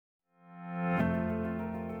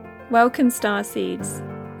Welcome, Starseeds.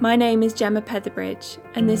 My name is Gemma Petherbridge,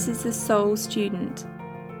 and this is The Soul Student,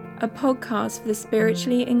 a podcast for the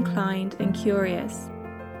spiritually inclined and curious.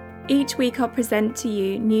 Each week I'll present to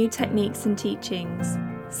you new techniques and teachings,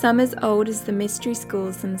 some as old as the mystery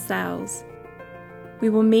schools themselves. We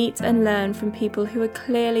will meet and learn from people who are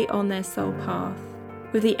clearly on their soul path,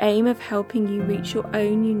 with the aim of helping you reach your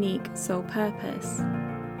own unique soul purpose.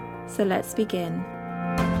 So let's begin.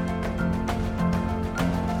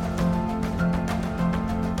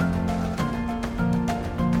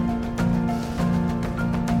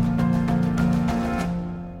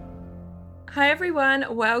 Hi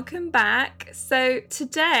everyone, welcome back. So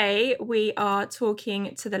today we are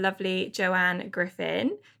talking to the lovely Joanne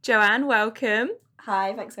Griffin. Joanne, welcome.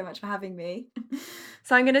 Hi, thanks so much for having me.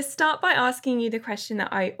 So I'm going to start by asking you the question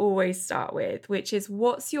that I always start with, which is,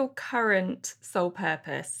 what's your current soul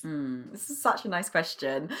purpose? This is such a nice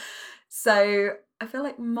question. So I feel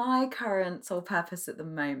like my current soul purpose at the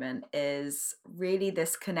moment is really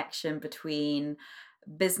this connection between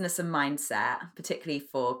business and mindset, particularly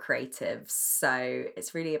for creatives. So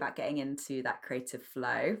it's really about getting into that creative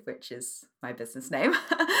flow, which is my business name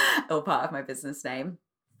or part of my business name.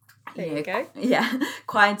 There you go. Yeah,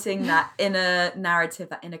 quieting that inner narrative,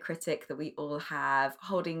 that inner critic that we all have,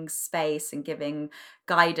 holding space and giving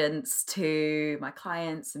guidance to my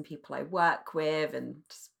clients and people I work with and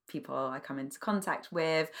just people I come into contact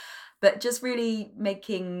with, but just really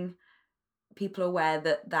making people aware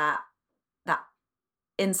that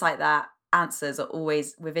insight, that answers are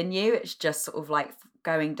always within you. It's just sort of like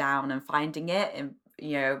going down and finding it, and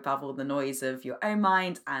above all the noise of your own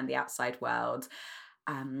mind and the outside world.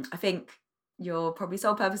 I think your probably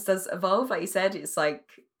soul purpose does evolve, like you said.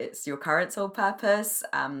 It's your current soul purpose.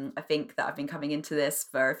 I think that I've been coming into this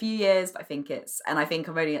for a few years, but I think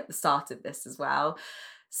I'm only at the start of this as well.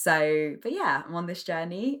 So, but yeah, I'm on this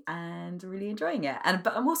journey and really enjoying it.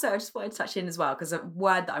 But I just wanted to touch in as well, because a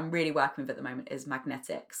word that I'm really working with at the moment is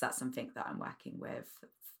magnetics. That's something that I'm working with,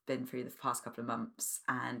 been through the past couple of months,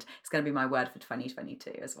 and it's going to be my word for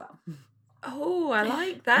 2022 as well. Oh, I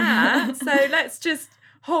like that. So let's just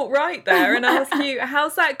halt right there and ask you,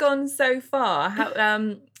 how's that gone so far?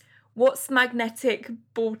 What's magnetic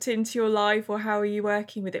brought into your life, or how are you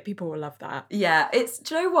working with it? People will love that. Yeah,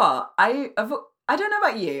 do you know what? I don't know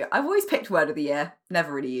about you. I've always picked word of the year,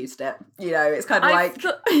 never really used it. It's kind of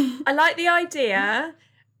I like the idea.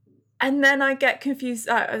 And then I get confused.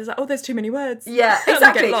 I was like, oh, there's too many words. Yeah,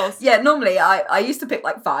 exactly. I get lost. Yeah, normally I used to pick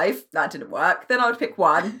like 5. That didn't work. Then I would pick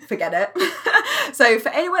 1. Forget it. So for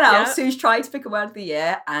anyone else who's tried to pick a word of the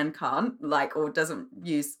year and can't, or doesn't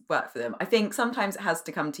work for them, I think sometimes it has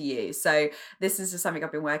to come to you. So this is just something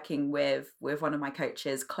I've been working with one of my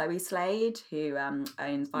coaches, Chloe Slade, who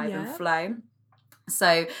owns Vibe and Flow.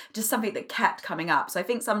 So just something that kept coming up. So I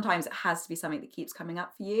think sometimes it has to be something that keeps coming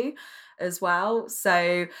up for you as well.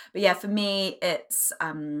 So, but yeah, for me, it's,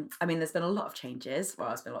 there's been a lot of changes. Well,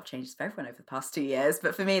 there's been a lot of changes for everyone over the past 2 years,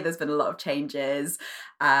 but for me, there's been a lot of changes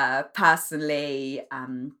personally.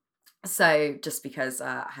 So just because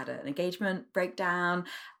I had an engagement breakdown,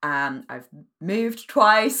 I've moved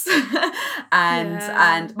twice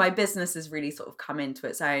and my business has really sort of come into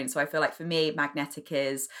its own. So I feel like for me, magnetic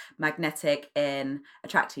is magnetic in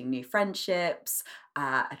attracting new friendships,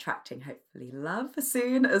 attracting hopefully love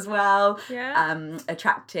soon as well,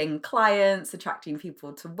 attracting clients, attracting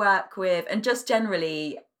people to work with, and just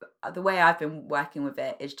generally the way I've been working with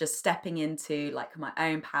it is just stepping into my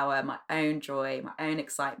own power, my own joy, my own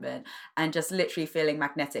excitement, and just literally feeling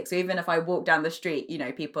magnetic. So even if I walk down the street,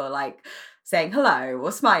 people are saying hello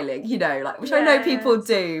or smiling, which I know people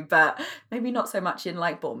do, but maybe not so much in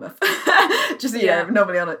Bournemouth, just,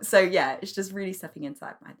 normally on it. So yeah, it's just really stepping into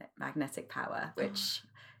that magnetic power, which...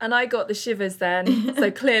 And I got the shivers then. So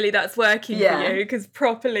clearly that's working for you, because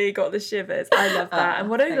properly got the shivers. I love that. And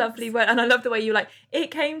what a lovely word. And I love the way you it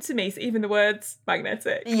came to me. So even the word's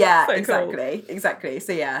magnetic. Yeah, so exactly. Cool. Exactly.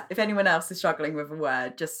 So yeah, if anyone else is struggling with a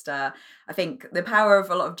word, just I think the power of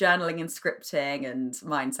a lot of journaling and scripting and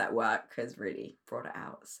mindset work has really brought it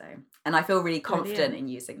out. So, and I feel really confident in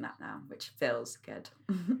using that now, which feels good.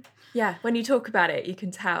 Yeah, when you talk about it, you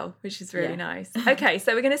can tell, which is really nice. Okay,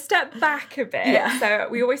 so we're going to step back a bit. Yeah. So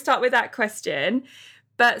we always start with that question.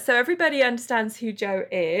 But so everybody understands who Jo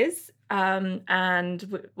is.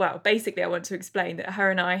 Basically, I want to explain that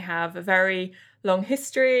her and I have a very long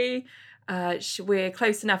history. We're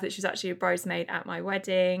close enough that she's actually a bridesmaid at my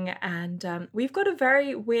wedding. And we've got a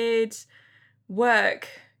very weird work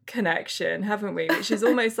connection, haven't we? Which is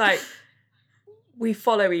almost like we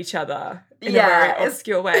follow each other in a very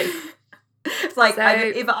obscure way. It's like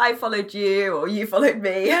if I followed you or you followed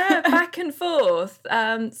me. Yeah, back and forth.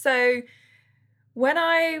 So when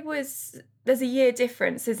there's a year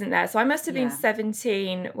difference, isn't there? So I must have been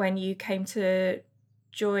 17 when you came to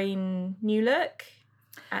join New Look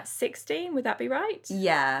at 16. Would that be right?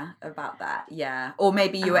 Yeah, about that. Yeah. Or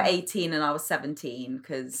maybe you were 18 and I was 17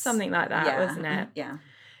 because... Something like that, wasn't it? Yeah.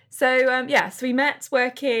 So, so we met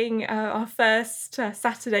working our first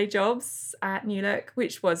Saturday jobs at New Look,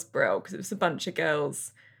 which was brilliant because it was a bunch of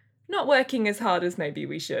girls not working as hard as maybe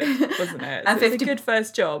we should, wasn't it? And so it was a good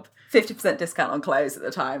first job. 50% discount on clothes at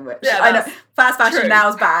the time, which I know fast fashion now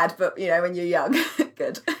is bad, but when you're young,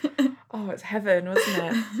 good. Oh, it's heaven,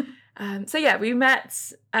 wasn't it? So we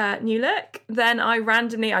met at New Look. Then I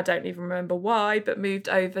randomly, I don't even remember why, but moved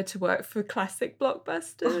over to work for Classic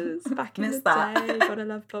Blockbusters back in the day. Gotta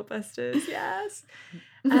love Blockbusters, yes.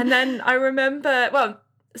 And then I remember,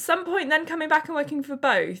 some point then coming back and working for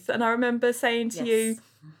both. And I remember saying to you,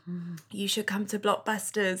 you should come to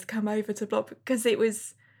Blockbusters, come over to because it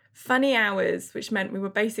was funny hours, which meant we were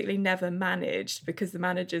basically never managed because the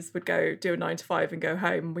managers would go do a 9 to 5 and go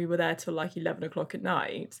home. And we were there till like 11 o'clock at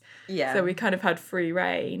night. Yeah. So we kind of had free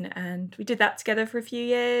reign, and we did that together for a few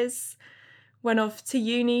years. Went off to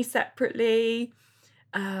uni separately.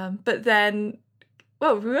 But then,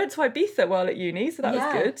 we went to Ibiza while at uni, so that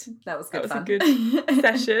was good. That was good. That was a good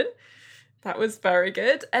session. That was very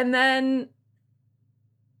good. And then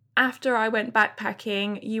after I went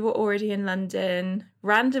backpacking, you were already in London,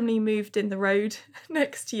 randomly moved in the road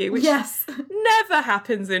next to you, which never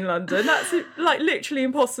happens in London. That's like literally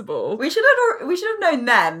impossible. We should have known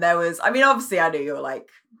then there was, obviously I knew you were like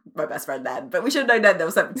my best friend then, but we should have known then there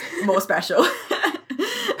was something more special.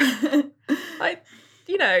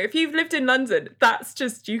 If you've lived in London, that's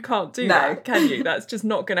just, you can't do that, can you? That's just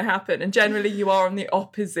not going to happen. And generally you are on the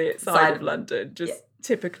opposite side of London,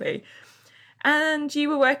 typically. And you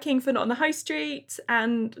were working for Not on the High Street,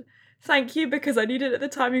 and thank you, because I needed at the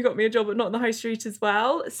time, you got me a job at Not on the High Street as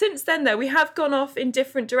well. Since then, though, we have gone off in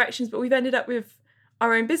different directions, but we've ended up with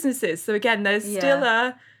our own businesses. So again, there's still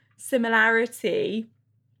a similarity,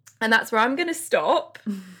 and that's where I'm going to stop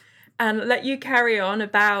and let you carry on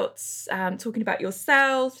about talking about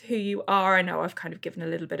yourself, who you are. I know I've kind of given a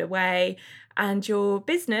little bit away, and your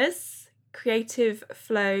business, Creative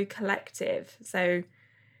Flow Collective. So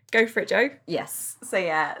go for it, Jo. Yes. So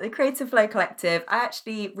the Creative Flow Collective, I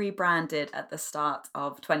actually rebranded at the start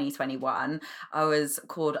of 2021. I was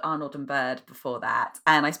called Arnold and Bird before that.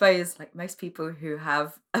 And I suppose, like most people who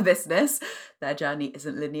have a business, their journey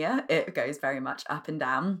isn't linear. It goes very much up and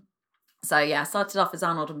down. So I started off as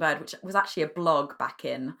Arnold and Bird, which was actually a blog back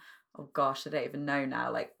in, I don't even know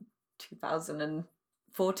now, like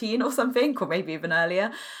 2014 or something, or maybe even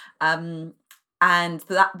earlier. And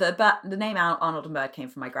the name Arnold and Bird came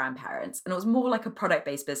from my grandparents, and it was more like a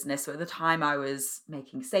product-based business. So at the time I was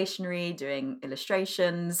making stationery, doing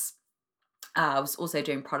illustrations. I was also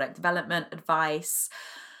doing product development advice.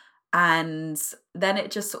 And then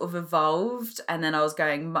it just sort of evolved. And then I was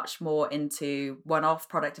going much more into one-off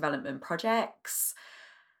product development projects.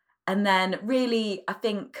 And then really, I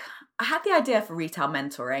think I had the idea for retail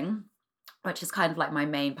mentoring, which is kind of like my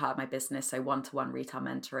main part of my business. So one-to-one retail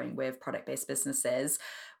mentoring with product-based businesses,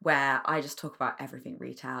 where I just talk about everything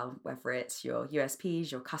retail, whether it's your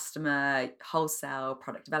USPs, your customer, wholesale,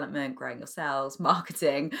 product development, growing your sales,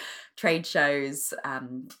 marketing, trade shows,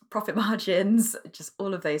 profit margins, just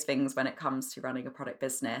all of those things when it comes to running a product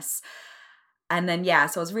business. And then,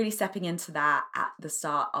 so I was really stepping into that at the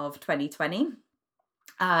start of 2020.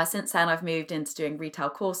 Since then, I've moved into doing retail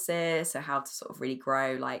courses, so how to sort of really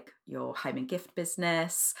grow like your home and gift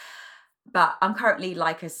business. But I'm currently,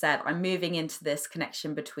 like I said, I'm moving into this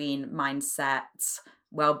connection between mindset,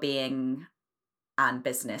 well-being, and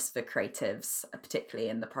business for creatives,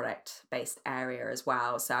 particularly in the product-based area as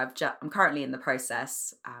well. So I'm currently in the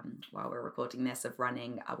process, while we're recording this, of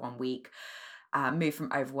running a 1 week move from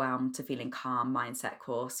overwhelmed to feeling calm mindset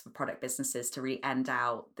course for product businesses to really end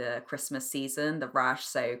out the Christmas season, the rush.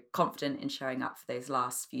 So confident in showing up for those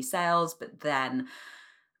last few sales, but then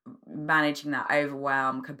managing that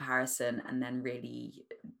overwhelm, comparison, and then really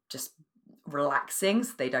just relaxing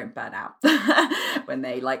so they don't burn out when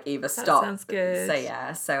they like either stop. Sounds good. So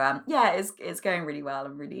it's going really well.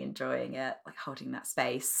 I'm really enjoying it, like holding that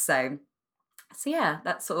space. So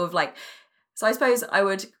that's sort of like, so I suppose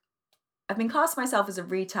I've been classed myself as a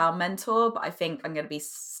retail mentor, but I think I'm going to be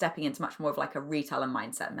stepping into much more of like a retail and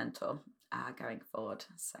mindset mentor going forward.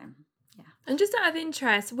 So, yeah. And just out of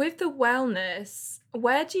interest, with the wellness,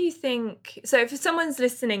 where do you think, so if someone's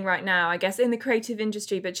listening right now, I guess in the creative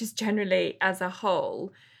industry, but just generally as a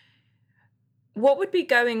whole, What would be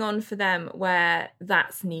going on for them where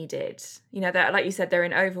that's needed? You know, that, like you said, they're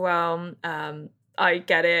in overwhelm. I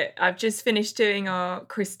get it. I've just finished doing our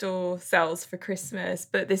crystal cells for Christmas,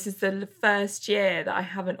 but this is the first year that I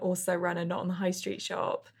haven't also run a Not on the High Street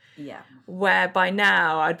shop. Yeah. Where by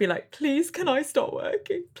now I'd be like, please, can I stop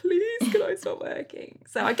working? Please, can I stop working?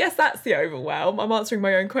 So I guess that's the overwhelm. I'm answering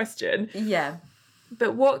my own question. Yeah.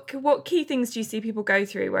 But what key things do you see people go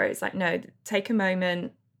through where it's like, no, take a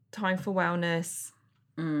moment, time for wellness?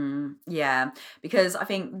 Yeah, because I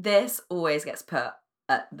think this always gets put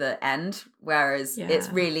at the end, whereas it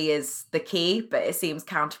really is the key, but it seems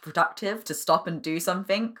counterproductive to stop and do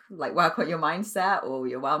something like work on your mindset or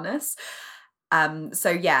your wellness. So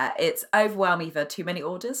yeah, it's overwhelm, either too many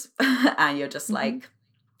orders and you're just like,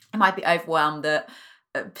 it might be overwhelmed that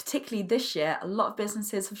particularly this year, a lot of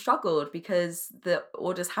businesses have struggled because the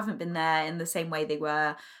orders haven't been there in the same way they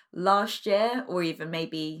were last year, or even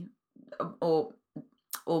maybe, or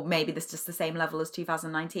maybe this just the same level as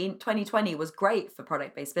 2019. 2020 was great for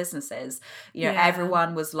product-based businesses. You know,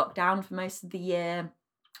 everyone was locked down for most of the year.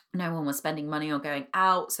 No one was spending money or going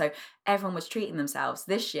out. So everyone was treating themselves.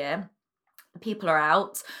 This year, people are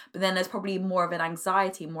out, but then there's probably more of an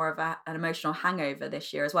anxiety, more of an emotional hangover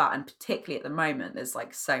this year as well. And particularly at the moment, there's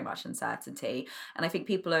like so much uncertainty. And I think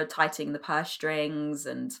people are tightening the purse strings,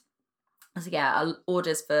 and so yeah,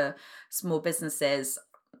 orders for small businesses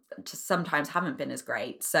just sometimes haven't been as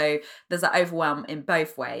great. So there's that overwhelm in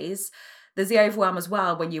both ways. There's the overwhelm as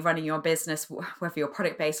well when you're running your business, whether you're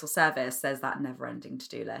product based or service. There's that never ending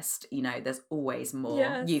to-do list. You know, there's always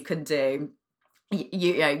more you can do.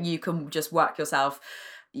 You know, you can just work yourself.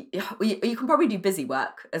 You can probably do busy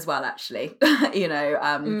work as well, actually. You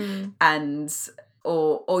know, and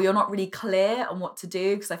or you're not really clear on what to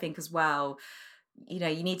do, because I think as well, you know,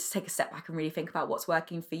 you need to take a step back and really think about what's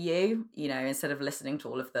working for you, you know, instead of listening to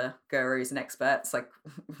all of the gurus and experts. Like,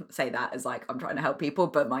 say that as like, I'm trying to help people,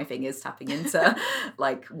 but my thing is tapping into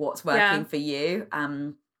like what's working for you.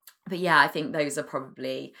 But yeah, I think those are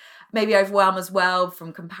probably maybe overwhelm as well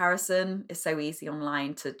from comparison. It's so easy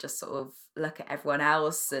online to just sort of look at everyone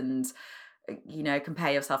else and, you know,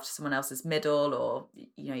 compare yourself to someone else's middle, or,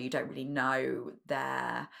 you know, you don't really know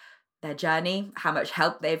their journey, how much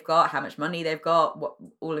help they've got, how much money they've got, what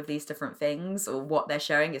all of these different things, or what they're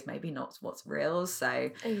showing is maybe not what's real.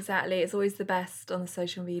 So exactly, it's always the best on the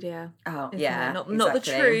social media. Not the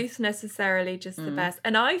truth necessarily, just the best.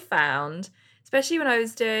 And I found, especially when I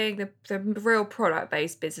was doing the real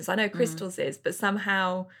product-based business, I know crystals is, but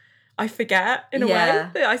somehow I forget in a way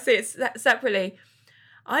that I see it separately.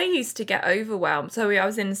 I used to get overwhelmed. So I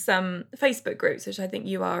was in some Facebook groups, which I think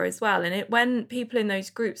you are as well. And when people in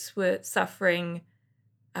those groups were suffering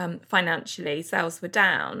financially, sales were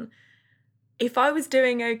down, if I was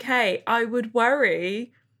doing okay, I would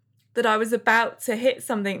worry that I was about to hit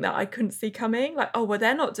something that I couldn't see coming. Like, oh, well,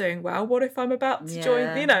 they're not doing well. What if I'm about to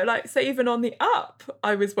join? You know, like, so even on the up,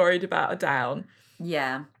 I was worried about a down.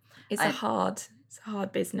 Yeah. It's a hard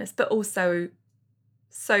business, but also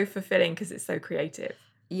so fulfilling because it's so creative.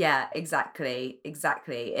 Yeah, exactly.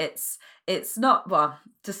 It's not, well,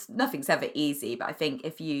 just nothing's ever easy, but I think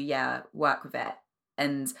if you work with it.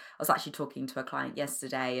 And I was actually talking to a client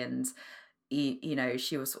yesterday, and you know,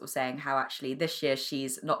 she was sort of saying how actually this year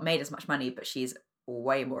she's not made as much money, but she's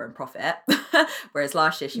way more in profit. Whereas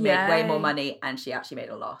last year she made way more money and she actually made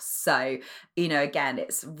a loss. So, you know, again,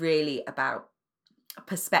 it's really about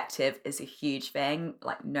perspective is a huge thing.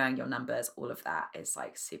 Like knowing your numbers, all of that is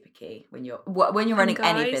like super key when you're running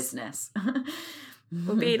any business.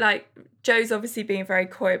 Will be like, Jo's obviously being very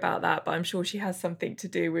coy about that, but I'm sure she has something to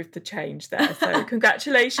do with the change there. So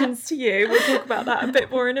congratulations to you. We'll talk about that a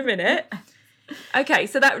bit more in a minute. Okay,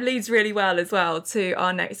 so that leads really well as well to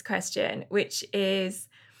our next question, which is,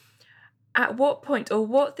 at what point or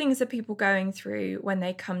what things are people going through when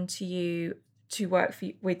they come to you to work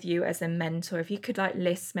with you as a mentor? If you could like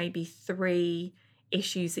list maybe 3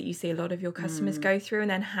 issues that you see a lot of your customers go through, and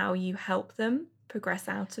then how you help them progress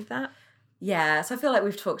out of that. Yeah, so I feel like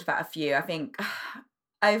we've talked about a few. I think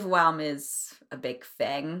overwhelm is a big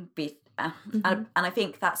thing. And I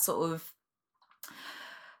think that's sort of,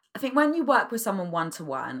 I think when you work with someone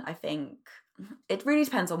one-to-one, I think it really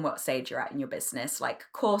depends on what stage you're at in your business. Like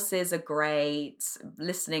courses are great,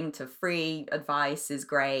 listening to free advice is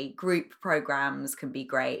great, group programs can be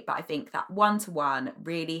great, but I think that one-to-one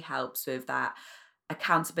really helps with that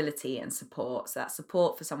accountability and support. So that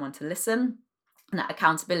support for someone to listen, and that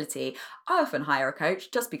accountability. I often hire a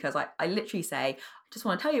coach just because I literally say, I just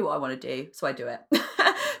want to tell you what I want to do, so I do it.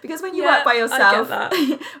 Because when you work by yourself,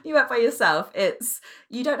 it's,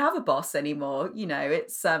 you don't have a boss anymore. You know,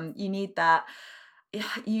 it's you need that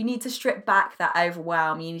you need to strip back that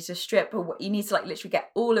overwhelm. You need to you need to like literally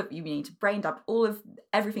get you need to brain dump all of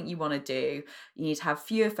everything you want to do. You need to have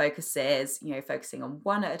fewer focuses, focusing on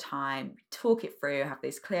one at a time, talk it through, have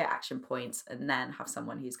those clear action points, and then have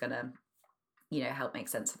someone who's going to, help make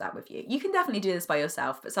sense of that with you. You can definitely do this by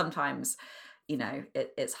yourself, but sometimes,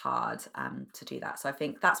 it's hard to do that. So I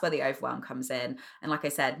think that's where the overwhelm comes in. And like I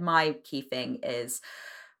said, my key thing is,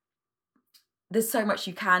 there's so much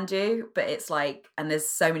you can do, but it's like, and there's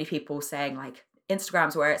so many people saying like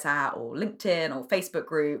Instagram's where it's at, or LinkedIn, or Facebook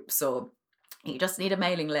groups, or you just need a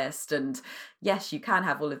mailing list. And yes, you can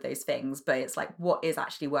have all of those things, but it's like, what is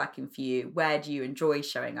actually working for you? Where do you enjoy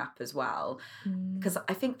showing up as well? Because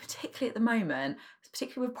I think particularly at the moment,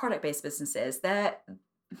 particularly with product-based businesses,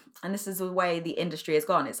 and this is the way the industry has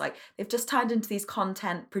gone, it's like they've just turned into these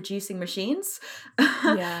content producing machines.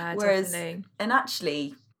 Yeah, Whereas, definitely. and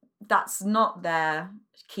actually, that's not their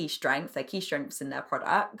key strength. Their key strength's in their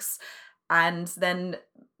products, and then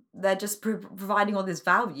they're just providing all this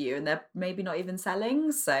value, and they're maybe not even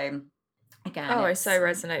selling. So again, I so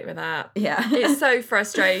resonate with that. Yeah. It's so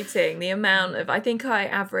frustrating, the amount of, I think I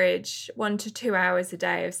average 1 to 2 hours a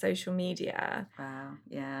day of social media. Wow.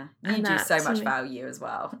 Yeah. You do so much value as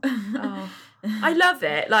well. I love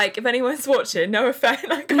it. Like, if anyone's watching, no offense,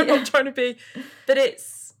 like, I'm not trying to be, but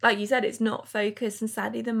it's, like you said, it's not focused, and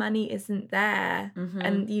sadly the money isn't there.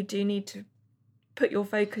 And you do need to put your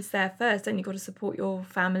focus there first, and you've got to support your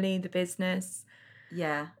family, the business.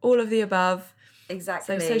 Yeah. All of the above.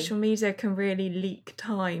 Exactly. So social media can really leak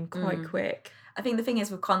time quite quick. I think the thing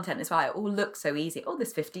is with content as well, it all looks so easy. Oh,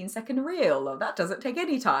 this 15-second reel, or that doesn't take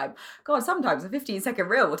any time. God, sometimes a 15-second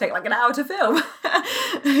reel will take like an hour to film.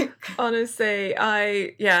 Honestly,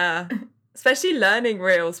 especially learning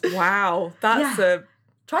reels. Wow, that's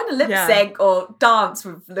trying to lip sync or dance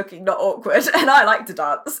with looking not awkward, and I like to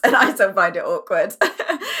dance, and I still find it awkward.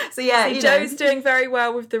 So Jo's doing very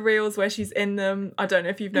well with the reels where she's in them. I don't know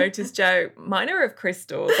if you've noticed, Jo, mine are of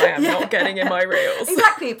crystals. I am not getting in my reels.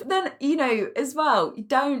 Exactly. But then, as well, you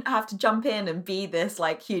don't have to jump in and be this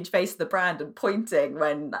like huge face of the brand and pointing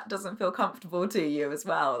when that doesn't feel comfortable to you as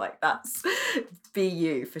well. Like, that's be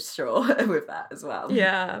you for sure with that as well.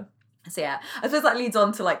 Yeah. So yeah, I suppose that leads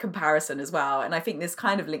on to like comparison as well. And I think this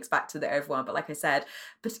kind of links back to the overwhelm, but like I said,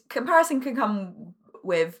 but comparison can come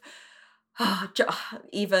with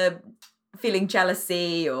either feeling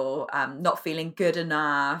jealousy or not feeling good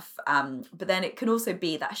enough. But then it can also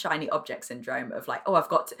be that shiny object syndrome of like, I've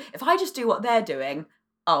got to, if I just do what they're doing,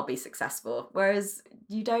 I'll be successful. Whereas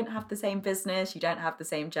you don't have the same business, you don't have the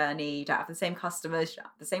same journey, you don't have the same customers, you don't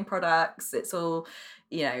have the same products. It's all,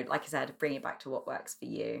 like I said, bring it back to what works for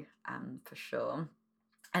you, for sure.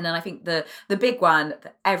 And then I think the big one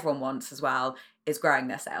that everyone wants as well is growing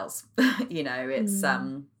their sales. It's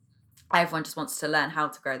everyone just wants to learn how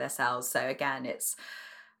to grow their sales. So again, it's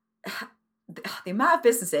the amount of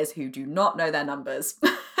businesses who do not know their numbers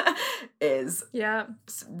is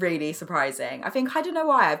really surprising. I don't know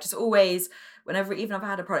why. I've just always, even if I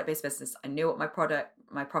had a product-based business, I knew what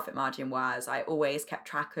my profit margin was. I always kept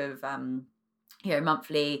track of,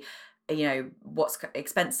 monthly, what's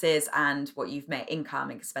expenses and what you've made,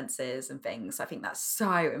 income, expenses and things. So I think that's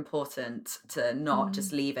so important to not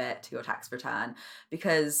just leave it to your tax return,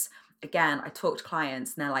 because again, I talk to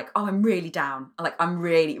clients and they're like, I'm really down. I'm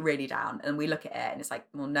really, really down. And we look at it and it's like,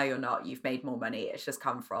 well, no, you're not. You've made more money. It's just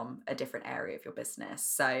come from a different area of your business.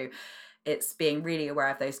 So it's being really aware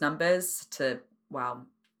of those numbers to,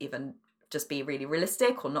 even just be really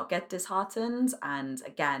realistic or not get disheartened. And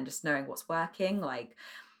again, just knowing what's working, like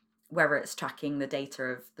whether it's tracking the data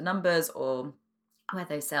of the numbers or where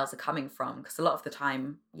those sales are coming from. Because a lot of the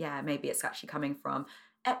time, maybe it's actually coming from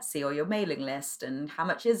Etsy or your mailing list, and how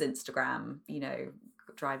much is Instagram,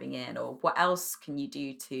 driving in, or what else can you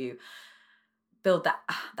do to build that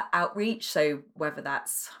outreach? So whether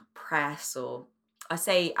that's press, or I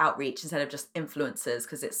say outreach instead of just influencers,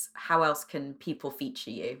 because it's how else can people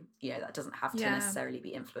feature you? That doesn't have to necessarily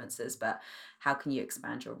be influencers, but how can you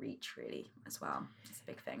expand your reach really as well? It's a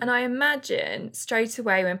big thing. And I imagine straight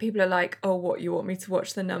away when people are like, what, you want me to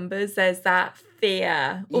watch the numbers? There's that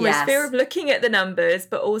fear, almost fear of looking at the numbers,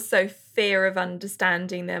 but also fear of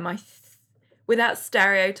understanding them. Without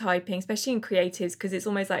stereotyping, especially in creatives, because it's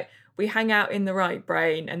almost like we hang out in the right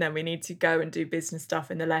brain and then we need to go and do business stuff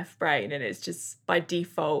in the left brain, and it's just by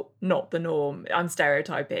default not the norm. I'm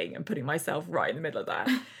stereotyping and putting myself right in the middle of that.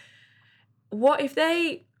 What if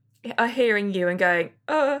they are hearing you and going,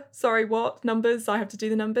 sorry, what? Numbers? I have to do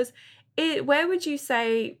the numbers. Where would you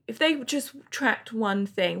say, if they just tracked one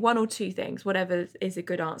thing, one or two things, whatever is a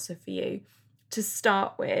good answer for you, to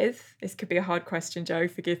start with? This could be a hard question, Jo,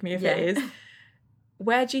 forgive me if it is.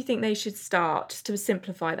 where do you think they should start, just to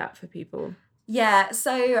simplify that for people? Yeah,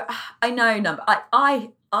 so I know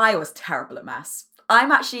I was terrible at maths. I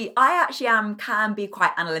actually can be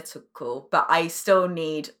quite analytical, but I still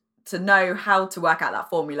need to know how to work out that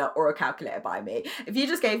formula or a calculator by me. If you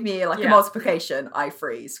just gave me like a multiplication, I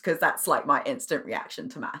freeze, because that's like my instant reaction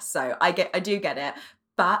to maths. So I do get it.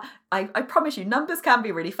 But I promise you, numbers can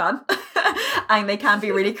be really fun and they can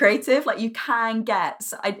be really creative. Like you can get,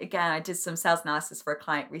 so I did some sales analysis for a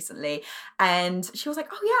client recently, and she was like,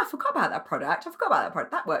 oh yeah, I forgot about that product.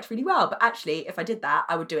 That worked really well. But actually, if I did that,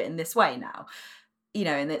 I would do it in this way now.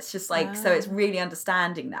 And it's just like, so it's really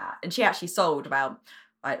understanding that. And she actually sold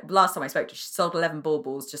last time I spoke to her, she sold 11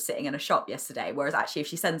 baubles just sitting in a shop yesterday. Whereas actually, if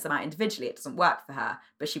she sends them out individually, it doesn't work for her.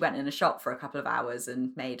 But she went in a shop for a couple of hours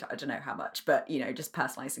and made, I don't know how much, but just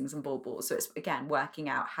personalizing some baubles. So it's again working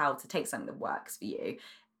out how to take something that works for you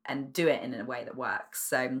and do it in a way that works.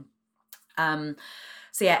 So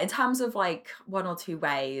yeah, in terms of like one or two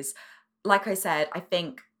ways, like I said, I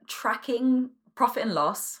think tracking profit and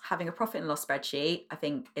loss, having a profit and loss spreadsheet, I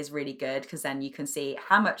think is really good, because then you can see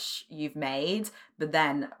how much you've made, but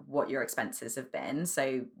then what your expenses have been.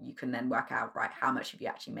 So you can then work out, right, how much have you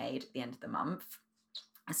actually made at the end of the month.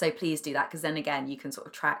 So please do that, because then again, you can sort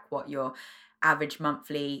of track what your average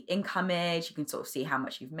monthly income is. You can sort of see how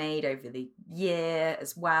much you've made over the year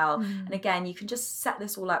as well. And again, you can just set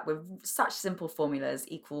this all up with such simple formulas,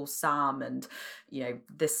 equal sum, and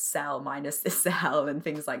this cell minus this cell and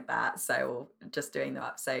things like that. So just doing them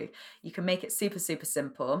up, so you can make it super, super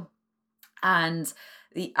simple. And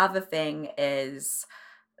the other thing is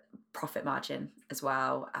profit margin as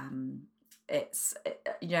well. It's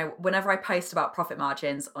whenever I post about profit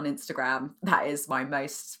margins on Instagram, that is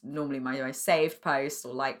normally my most saved post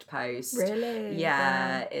or liked post. Really?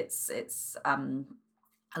 Yeah. It's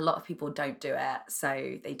a lot of people don't do it,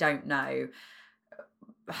 so they don't know.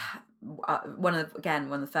 One of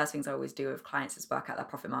the first things I always do with clients is work out their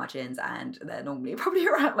profit margins, and they're normally probably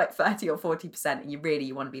around like 30 or 40%, and you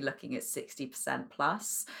want to be looking at 60%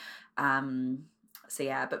 plus. So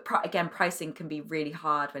yeah, but again, pricing can be really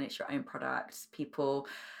hard when it's your own product.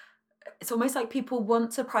 It's almost like people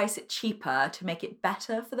want to price it cheaper to make it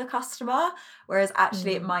better for the customer, whereas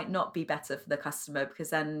actually it might not be better for the customer, because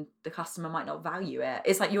then the customer might not value it.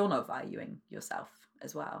 It's like you're not valuing yourself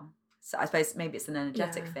as well. So I suppose maybe it's an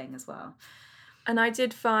energetic thing as well. And I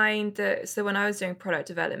did find that, so when I was doing product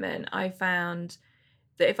development, I found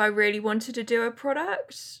that if I really wanted to do a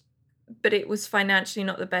product, but it was financially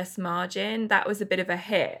not the best margin, that was a bit of a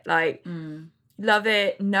hit. Like, love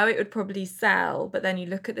it, know it would probably sell, but then you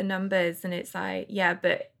look at the numbers and it's like, yeah,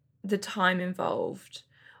 but the time involved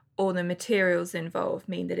or the materials involved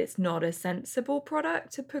mean that it's not a sensible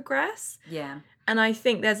product to progress. Yeah. And I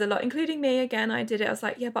think there's a lot, including me, again, I did it. I was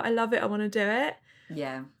like, yeah, but I love it, I want to do it.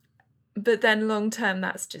 Yeah. But then long term,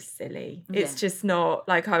 that's just silly. It's just not,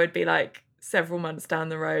 like, I would be like, several months down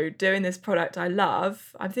the road doing this product I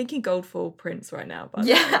love. I'm thinking gold foil prints right now, but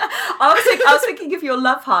I was thinking of your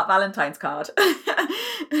love heart Valentine's card.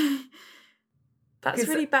 That's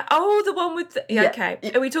really bad. Oh, the one with okay.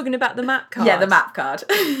 Are we talking about the map card? Yeah, the map card.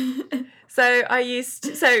 So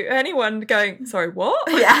anyone going, sorry,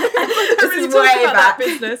 what? Yeah. This is way about that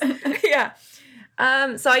business. Yeah.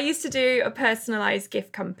 So I used to do a personalized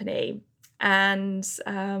gift company, and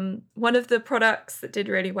one of the products that did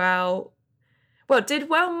really well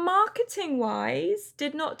marketing wise,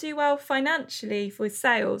 did not do well financially for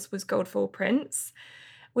sales, was gold foil prints,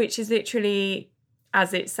 which is literally,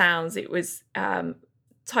 as it sounds, it was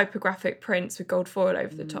typographic prints with gold foil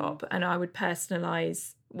over the top, and I would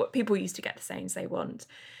personalize what people used to get the same as they want.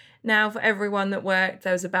 Now, for everyone that worked,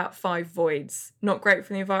 there was about 5 voids. Not great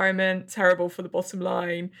for the environment, terrible for the bottom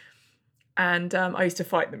line. And I used to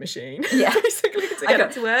fight the machine, basically, to get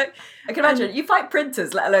it to work. I can imagine. You fight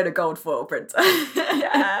printers, let alone a gold foil printer.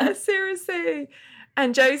 Yeah, seriously.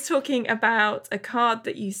 And Joe's talking about a card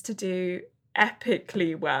that used to do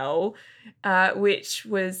epically well, which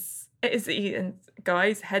was, and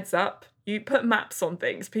guys, heads up, you put maps on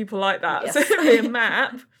things, people like that. Yes. So it'd be a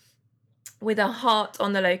map with a heart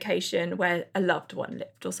on the location where a loved one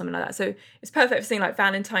lived or something like that. So it's perfect for something like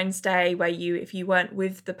Valentine's Day, where if you weren't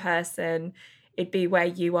with the person, it'd be where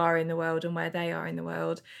you are in the world and where they are in the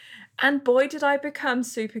world. And boy, did I become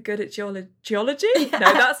super good at geology? No,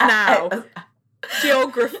 that's now.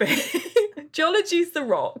 Geography. Geology's the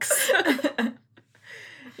rocks.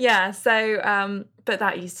 Yeah, so But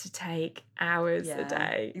that used to take hours a Yeah,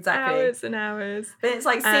 day. exactly. Hours and hours. But it's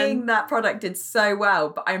like seeing that product did so well,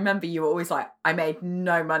 but I remember you were always like, I made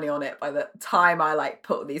no money on it by the time I like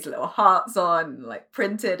put these little hearts on and like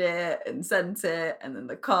printed it and sent it, and then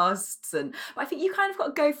the costs. And but I think you kind of got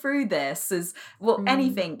to go through this as well,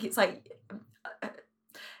 anything. It's like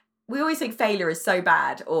we always think failure is so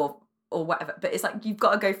bad or whatever, but it's like you've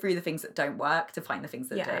got to go through the things that don't work to find the things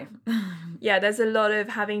that do. Yeah, there's a lot of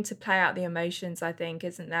having to play out the emotions, I think,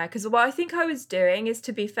 isn't there? Because what I think I was doing is,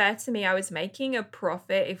 to be fair to me, I was making a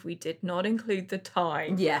profit if we did not include the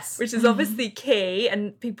time. Yes. Which is obviously key,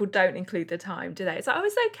 and people don't include the time, do they? So I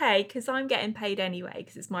was okay because I'm getting paid anyway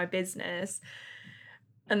because it's my business.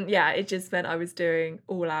 And yeah, it just meant I was doing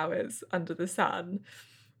all hours under the sun.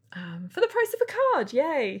 For the price of a card,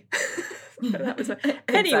 yay. That was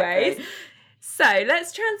anyways. Exactly. So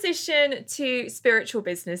let's transition to spiritual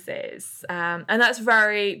businesses. And that's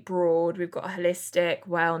very broad. We've got holistic,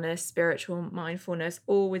 wellness, spiritual, mindfulness,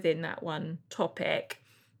 all within that one topic.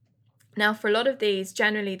 Now, for a lot of these,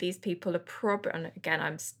 generally these people are probably, and again,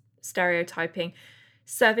 I'm stereotyping,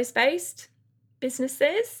 service-based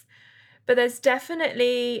businesses. But there's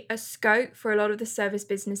definitely a scope for a lot of the service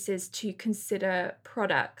businesses to consider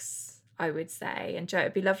products, I would say. And Jo,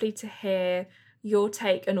 it'd be lovely to hear your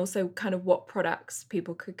take and also kind of what products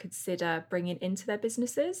people could consider bringing into their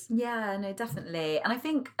businesses. Yeah, no, definitely. And I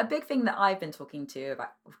think a big thing that I've been talking to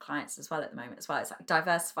about with clients as well at the moment as well is like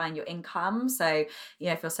diversifying your income. So, you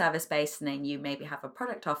know, if you're service-based and then you maybe have a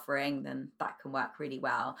product offering, then that can work really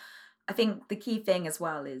well. I think the key thing as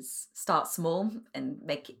well is start small and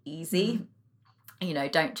make it easy. You know,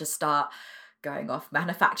 don't just start going off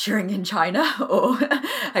manufacturing in China, or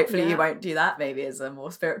hopefully you won't do that, maybe as a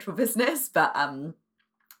more spiritual business, but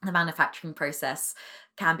the manufacturing process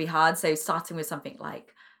can be hard. So starting with something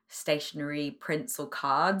like stationery prints or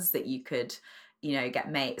cards that you could, you know,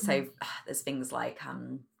 get made. So there's things like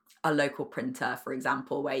a local printer, for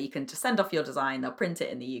example, where you can just send off your design, they'll print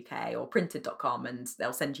it in the UK, or printed.com, and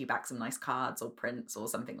they'll send you back some nice cards or prints or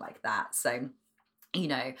something like that. So, you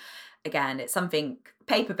know, again, it's something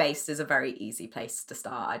paper-based is a very easy place to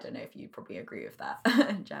start. I don't know if you probably agree with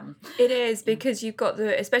that, Jem. It is, because you've got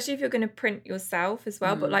especially if you're going to print yourself as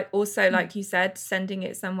well, but like also, like you said, sending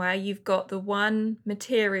it somewhere, you've got the one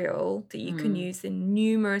material that you can use in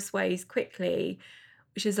numerous ways quickly,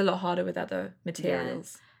 which is a lot harder with other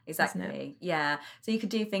materials. Yeah. Exactly. Yeah. So you could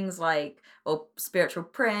do things like, or spiritual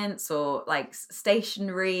prints, or like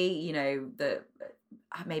stationery, you know, that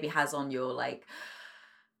maybe has on your like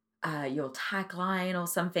your tagline or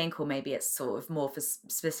something, or maybe it's sort of more for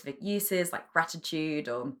specific uses like gratitude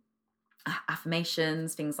or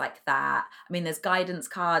affirmations, things like that. I mean, there's guidance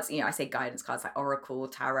cards, you know, I say guidance cards like Oracle,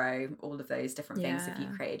 Tarot, all of those different things. If you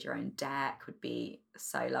created your own deck, would be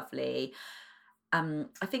so lovely.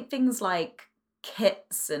 I think things like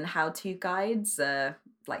kits and how-to guides are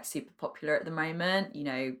like super popular at the moment. You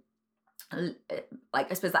know,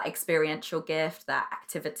 like I suppose that experiential gift, that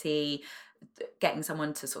activity, getting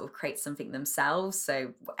someone to sort of create something themselves.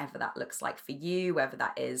 So whatever that looks like for you, whether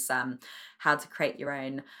that is how to create your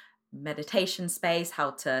own meditation space, how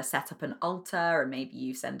to set up an altar, and maybe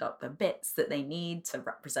you send up the bits that they need to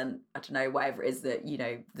represent, I don't know, whatever it is that, you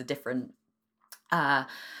know, the different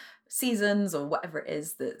seasons or whatever it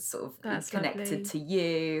is that's sort of connected lovely to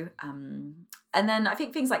you. And then I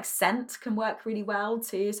think things like scent can work really well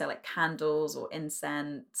too. So like candles or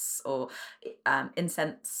incense, or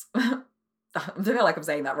incense. I feel like I'm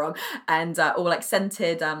saying that wrong. And or like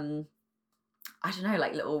scented, I don't know,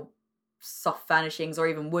 like little soft furnishings, or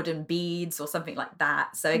even wooden beads or something like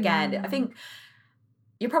that. So again, I think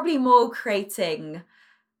you're probably more creating,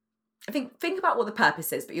 think about what the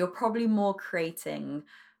purpose is, but you're probably more creating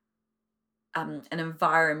an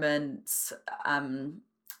environment,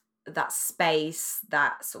 that space,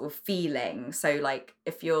 that sort of feeling. So like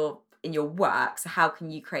if you're in your work, so how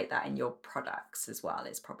can you create that in your products as well,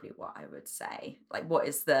 is probably what I would say. Like what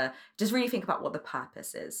is just really think about what the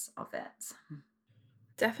purpose is of it.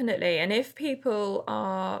 Definitely. And if people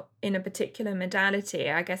are in a particular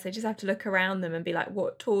modality, I guess they just have to look around them and be like,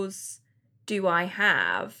 what tools do I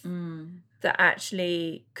have that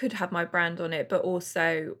actually could have my brand on it, but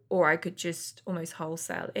also, or I could just almost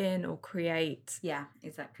wholesale in or create. Yeah,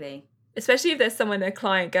 exactly. Especially if there's someone, their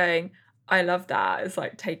client, going, I love that. It's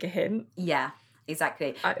like, take a hint. Yeah,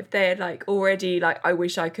 exactly. If they're like already like, I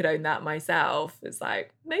wish I could own that myself, it's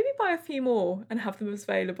like, maybe buy a few more and have them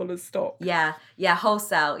available as stock. Yeah,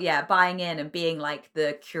 wholesale. Yeah, buying in and being like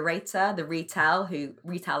the curator, the retailer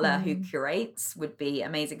who curates would be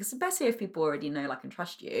amazing. Because especially if people already know, like, and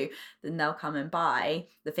trust you, then they'll come and buy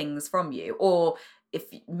the things from you. Or if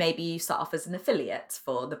maybe you start off as an affiliate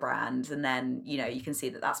for the brand, and then, you know, you can see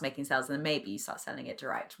that that's making sales, and then maybe you start selling it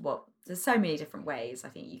direct. Well, there's so many different ways I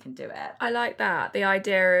think you can do it. I like that. The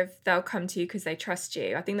idea of they'll come to you because they trust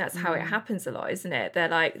you. I think that's how it happens a lot, isn't it? They're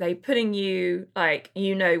like, they putting you, like,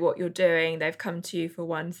 you know what you're doing. They've come to you for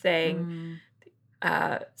one thing.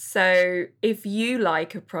 So if you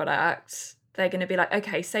like a product, they're going to be like,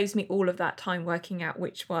 okay, saves me all of that time working out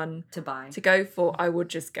which one to buy, to go for. I would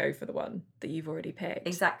just go for the one that you've already picked.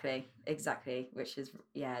 Exactly. Which is,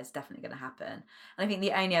 it's definitely going to happen. And I think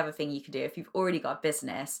the only other thing you can do, if you've already got a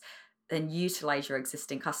business, then utilize your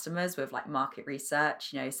existing customers with like market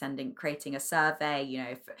research, you know, creating a survey, you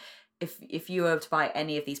know, if you were to buy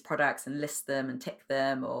any of these products and list them and tick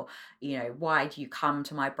them, or, you know, why do you come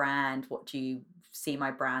to my brand? What do you see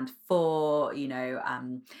my brand for? You know,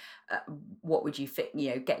 what would you fit?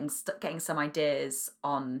 You know, getting some ideas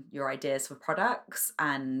on your ideas for products,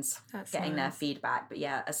 and getting their feedback. But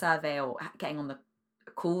yeah, a survey, or getting on the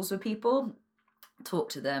calls with people, talk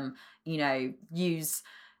to them. You know, use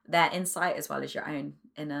their insight as well as your own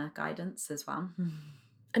inner guidance as well.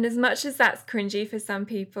 And as much as that's cringy for some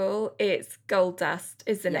people, it's gold dust,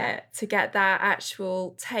 isn't it? To get that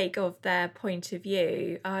actual take of their point of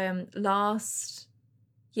view. Last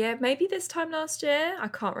year, maybe this time last year, I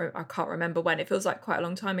can't remember when. It feels like quite a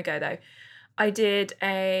long time ago though. I did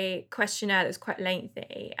a questionnaire that was quite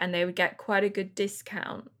lengthy, and they would get quite a good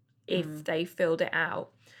discount if they filled it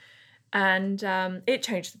out. And it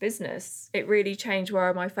changed the business. It really changed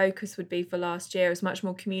where my focus would be for last year. It was much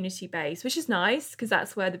more community-based, which is nice, because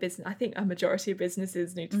that's where the business, I think a majority of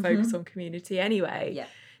businesses need to focus on community anyway,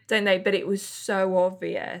 don't they? But it was so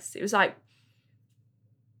obvious. It was like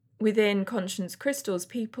within Conscience Crystals,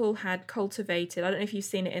 people had cultivated, I don't know if you've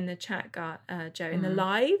seen it in the chat, Joe, in the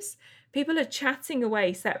lives, people are chatting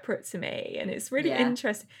away separate to me. And it's really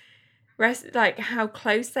interesting, like how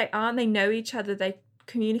close they are, and they know each other. They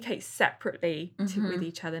communicate separately with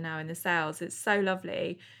each other now in the sales. It's so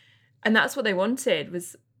lovely. And that's what they wanted,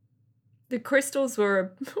 was the crystals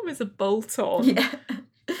were was a bolt on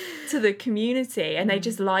to the community, and they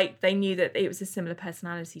just they knew that it was a similar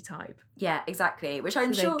personality type. Yeah, exactly. Which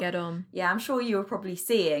I'm sure get on. Yeah, I'm sure you were probably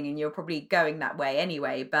seeing, and you're probably going that way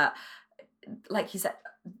anyway. But like you said,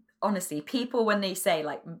 honestly, people, when they say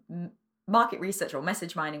like market research or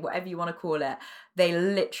message mining, whatever you want to call it, they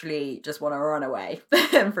literally just want to run away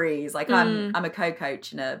and freeze. Like I'm a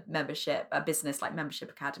co-coach in a business like membership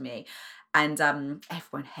academy, and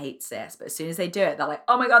everyone hates this, but as soon as they do it, they're like,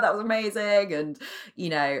 oh my god, that was amazing. And, you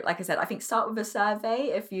know, like I said, I think start with a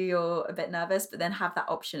survey if you're a bit nervous, but then have that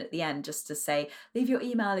option at the end just to say, leave your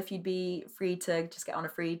email if you'd be free to just get on a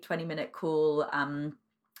free 20-minute call,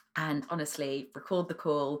 and honestly record the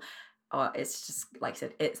call. It's just, like I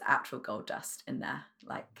said, it's actual gold dust in there.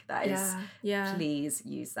 Like that is, please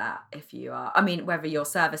use that if you are, I mean, whether you're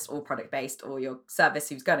service or product based, or your service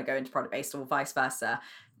who's going to go into product based, or vice versa,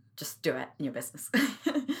 just do it in your business.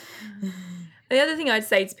 The other thing I'd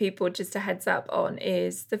say to people, just a heads up on,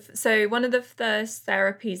 is so one of the first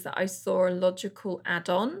therapies that I saw a logical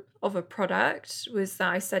add-on of a product was that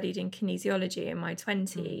I studied in kinesiology in my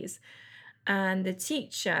 20s. And the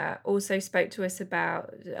teacher also spoke to us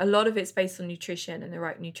about, a lot of it's based on nutrition and the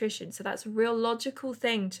right nutrition. So that's a real logical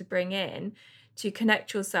thing to bring in to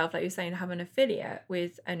connect yourself, like you're saying, have an affiliate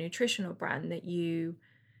with a nutritional brand that you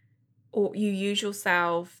use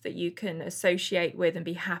yourself, that you can associate with and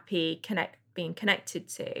be happy being connected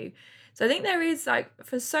to. So I think there is, like,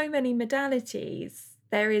 for so many modalities,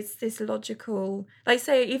 there is this logical, like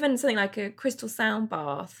say even something like a crystal sound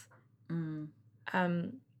bath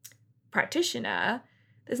practitioner,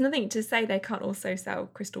 there's nothing to say they can't also sell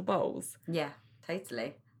crystal bowls. Yeah,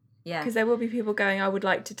 totally. Yeah, because there will be people going, I would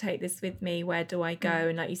like to take this with me, where do I go?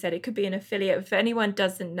 And like you said, it could be an affiliate. If anyone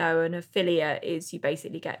doesn't know, an affiliate is, you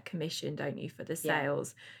basically get commission, don't you, for the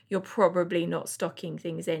sales. You're probably not stocking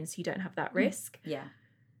things in, so you don't have that risk.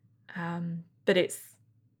 But it's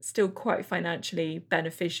still quite financially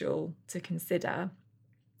beneficial to consider.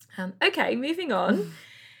 Okay, moving on.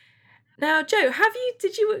 Now, Joe,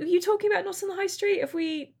 were you talking about Not on the High Street? Have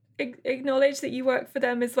we acknowledged that you work for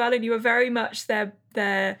them as well, and you were very much their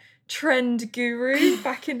trend guru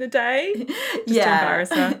back in the day? Just to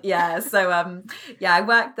embarrass her. So I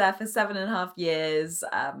worked there for 7.5 years,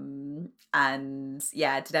 and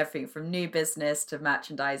did everything from new business to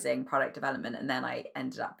merchandising, product development, and then I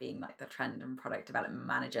ended up being like the trend and product development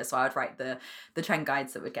manager. So I would write the trend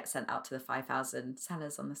guides that would get sent out to the 5,000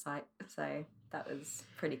 sellers on the site. So that was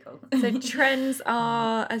pretty cool. So trends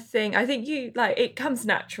are a thing. I think it comes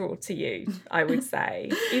natural to you, I would say.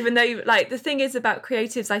 Even though, like, the thing is about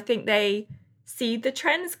creatives, I think they see the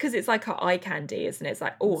trends because it's like our eye candy, isn't it? It's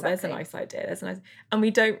like, oh, there's a Exactly. nice idea, there's a nice, and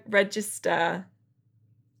we don't register.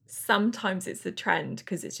 Sometimes it's the trend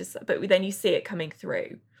because it's just, but then you see it coming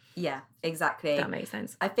through. Yeah, exactly. That makes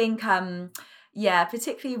sense. I think, yeah,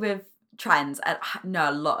 particularly with trends, and I know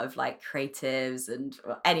a lot of like creatives and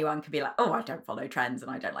anyone can be like, oh, I don't follow trends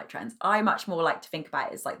and I don't like trends. I much more like to think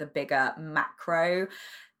about it as like the bigger macro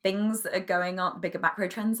things that are going on, bigger macro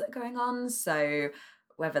trends that are going on. So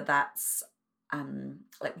whether that's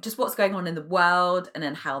like just what's going on in the world and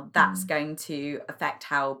then how that's going to affect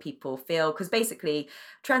how people feel. Because basically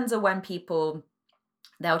trends are when people,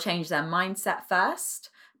 they'll change their mindset first,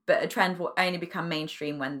 but a trend will only become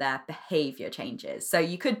mainstream when their behavior changes. So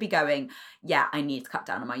you could be going, yeah, I need to cut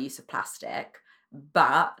down on my use of plastic,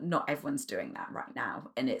 but not everyone's doing that right now.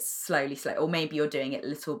 And it's slowly, or maybe you're doing it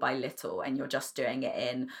little by little and you're just doing it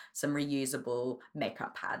in some reusable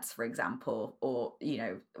makeup pads, for example, or, you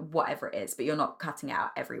know, whatever it is, but you're not cutting it out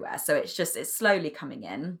everywhere. So it's slowly coming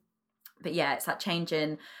in. But yeah, it's that change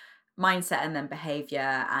in mindset and then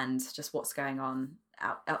behavior and just what's going on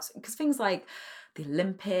out because things like the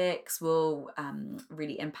Olympics will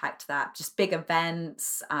really impact that. Just big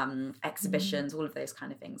events, exhibitions, all of those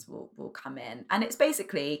kind of things will come in. And it's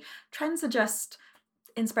basically, trends are just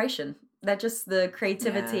inspiration. They're just the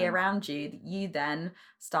creativity around you that you then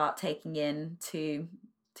start taking in to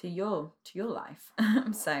your life.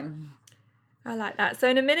 So I like that. So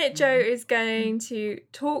in a minute, Jo is going to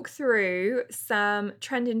talk through some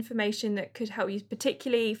trend information that could help you,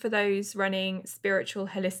 particularly for those running spiritual,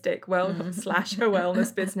 holistic,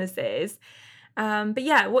 wellness businesses. But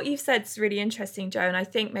yeah, what you've said is really interesting, Jo. And I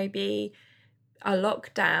think maybe a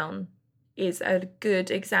lockdown is a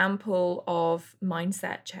good example of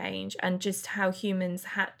mindset change and just how humans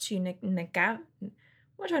had to navigate.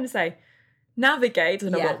 I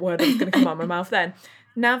don't know what word was going to come out of my mouth then.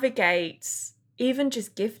 Navigate even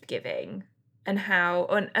just gift giving and how,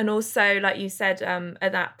 and also, like you said,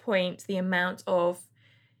 at that point, the amount of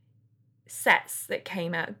sets that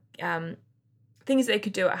came out, things they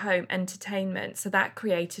could do at home, entertainment. So that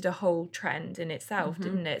created a whole trend in itself,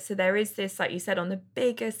 didn't it? So there is this, like you said, on the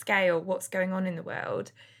bigger scale, what's going on in the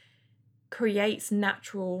world creates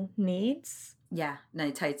natural needs. Yeah,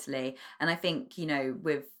 no, totally. And I think, you know,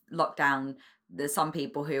 with lockdown, there's some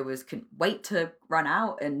people who couldn't wait to run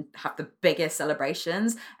out and have the biggest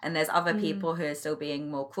celebrations, and there's other people who are still being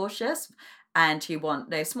more cautious and who want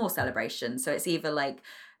those small celebrations. So it's either like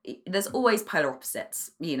there's always polar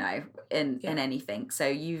opposites, you know, in anything. So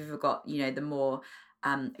you've got, you know, the more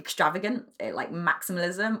extravagant, like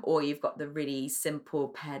maximalism, or you've got the really simple,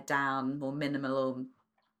 pared down, more minimal,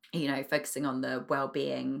 you know, focusing on the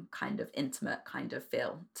well-being, kind of intimate kind of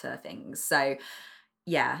feel to things. So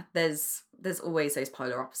yeah, there's always those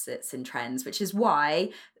polar opposites in trends, which is why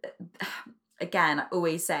again, I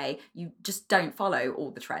always say you just don't follow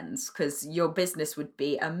all the trends because your business would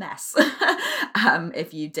be a mess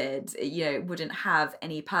if you did. You know, it wouldn't have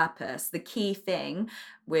any purpose. The key thing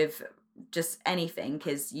with just anything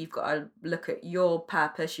is you've got to look at your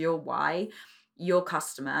purpose, your why, your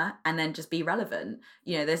customer, and then just be relevant.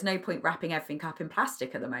 You know, there's no point wrapping everything up in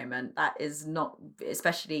plastic at the moment. That is not,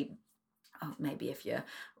 especially maybe if you're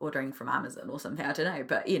ordering from Amazon or something, I don't know,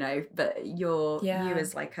 but you know, but you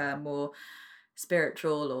as like a more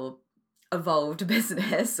spiritual or evolved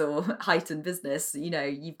business or heightened business, you know,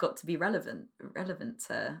 you've got to be relevant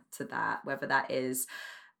to that, whether that is,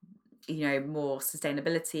 you know, more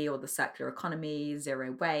sustainability or the circular economy,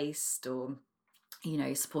 zero waste, or, you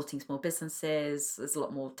know, supporting small businesses. There's a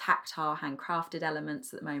lot more tactile, handcrafted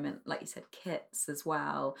elements at the moment, like you said, kits as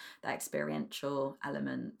well, that experiential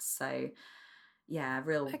element. So yeah,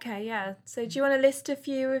 Okay, yeah. So do you want to list a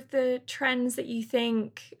few of the trends that you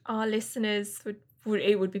think our listeners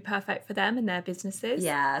would be perfect for them and their businesses?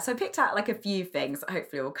 Yeah, so I picked out like a few things that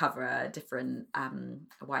hopefully will cover a different a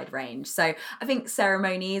wide range. So I think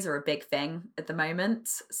ceremonies are a big thing at the moment.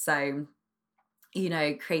 So, you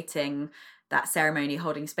know, creating that ceremony,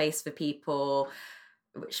 holding space for people,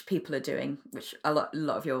 which people are doing, which a lot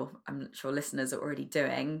of your, I'm sure, listeners are already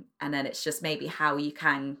doing. And then it's just maybe how you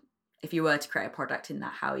can, if you were to create a product in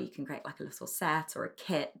that, how you can create like a little set or a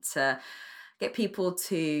kit to get people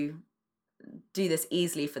to do this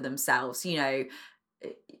easily for themselves. You know,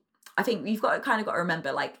 I think you've got to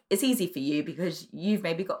remember, like, it's easy for you because you've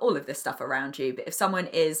maybe got all of this stuff around you. But if someone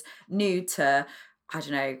is new to, I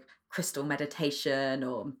don't know, crystal meditation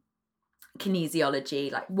or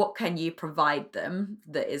kinesiology, like, what can you provide them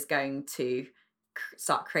that is going to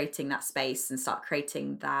start creating that space and start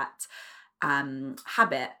creating that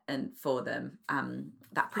habit and for them,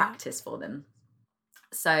 that practice for them.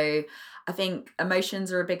 So I think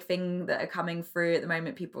emotions are a big thing that are coming through at the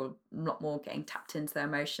moment. People are a lot more getting tapped into their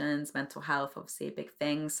emotions. Mental health, obviously, a big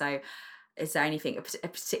thing. So is there anything,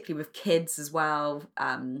 particularly with kids as well?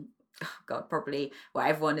 Oh God, probably, well,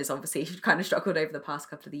 everyone is obviously kind of struggled over the past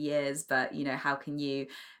couple of the years, but, you know, how can you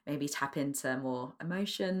maybe tap into more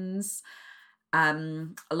emotions?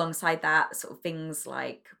 Alongside that, sort of things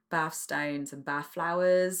like birthstones and birth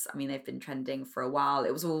flowers. I mean, they've been trending for a while.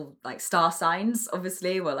 It was all like star signs,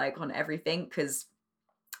 obviously, were like on everything because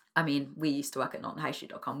I mean, we used to work at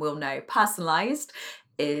nothighstreet.com. We'll know personalized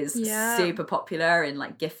is super popular in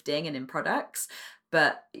like gifting and in products,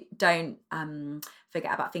 but don't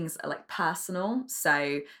forget about things that are like personal.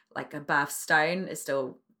 So like a birthstone is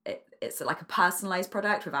still it's like a personalized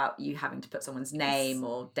product without you having to put someone's name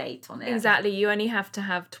or date on it. Exactly. You only have to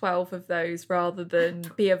have 12 of those rather than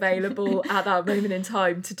be available at that moment in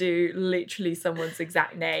time to do literally someone's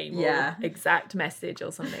exact name or exact message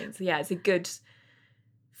or something. So yeah, it's a good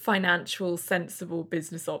financial, sensible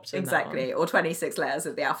business option. Exactly. Or 26 letters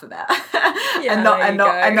of the alphabet. and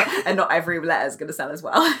not every letter is going to sell as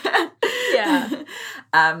well.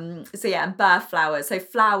 So yeah, and birth flowers. So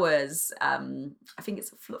flowers, I think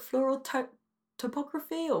it's floral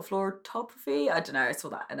topography or florotopography. I don't know. I saw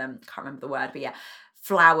that and can't remember the word, but yeah,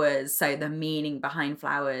 flowers. So the meaning behind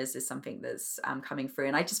flowers is something that's coming through.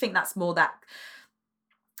 And I just think that's more that,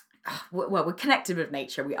 well, we're connected with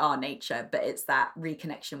nature. We are nature, but it's that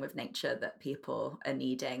reconnection with nature that people are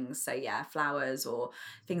needing. So yeah, flowers or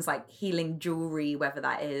things like healing jewelry, whether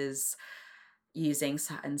that is using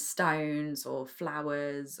certain stones or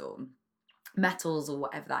flowers or metals or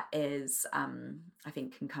whatever that is, I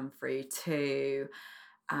think can come through too.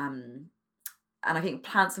 And I think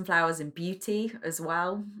plants and flowers in beauty as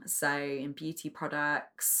well. So in beauty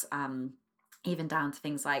products, even down to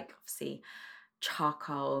things like obviously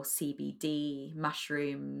charcoal, CBD,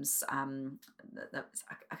 mushrooms. I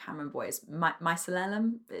can't remember what it's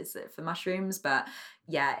mycelium is it for mushrooms, but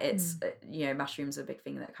yeah, it's you know, mushrooms are a big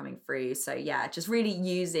thing that are coming through. So yeah, just really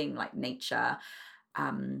using like nature,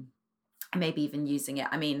 maybe even using it.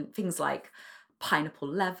 I mean, things like pineapple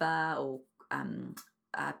leather or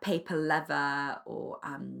paper leather or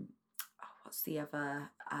what's the other?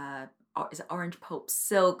 Is it orange pulp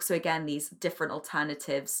silk? So again, these different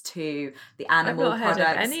alternatives to the animal products. I've not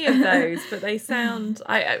heard of any of those, but they sound.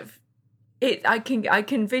 I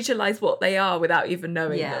can visualize what they are without even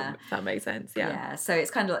knowing them. If that makes sense. Yeah. So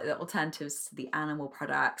it's kind of like the alternatives to the animal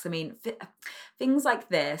products. I mean, things like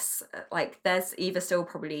this, like there's either still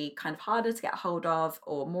probably kind of harder to get hold of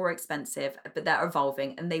or more expensive, but they're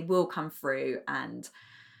evolving and they will come through and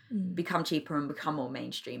become cheaper and become more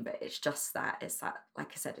mainstream. But it's just that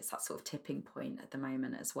like I said, it's that sort of tipping point at the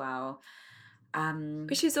moment as well,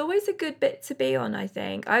 which is always a good bit to be on. I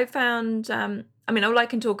think I found I mean, all I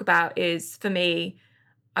can talk about is, for me,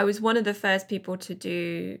 I was one of the first people to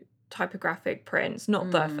do typographic prints,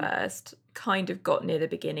 not the first, kind of got near the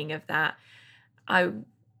beginning of that. I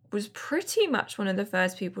was pretty much one of the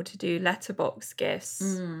first people to do letterbox gifts,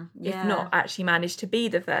 if not actually managed to be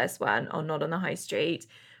the first one on Not on the High Street.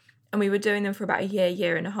 And we were doing them for about a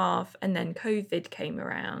year and a half, and then COVID came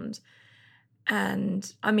around.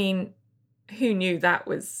 And I mean, who knew that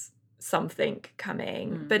was something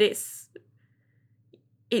coming? But it's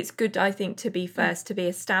good, I think, to be first, to be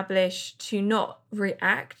established, to not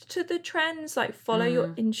react to the trends, like follow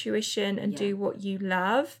your intuition and do what you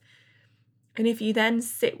love. And if you then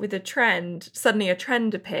sit with a trend, suddenly a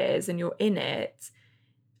trend appears and you're in it,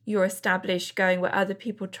 you're established, going where other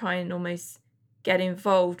people try and almost get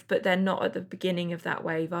involved, but they're not at the beginning of that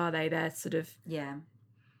wave, are they? They're sort of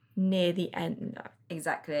near the end.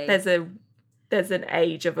 Exactly. There's an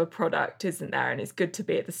age of a product, isn't there? And it's good to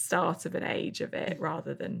be at the start of an age of it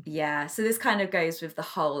rather than... Yeah, so this kind of goes with the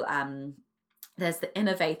whole, there's the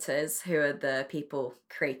innovators who are the people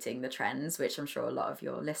creating the trends, which I'm sure a lot of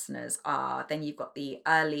your listeners are. Then you've got the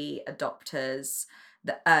early adopters,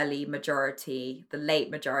 the early majority, the late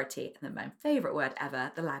majority, and then my favourite word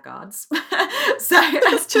ever, the laggards. So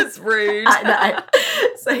that's just rude. I know.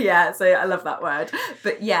 So I love that word.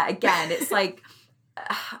 But yeah, again, it's like,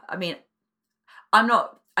 I mean, I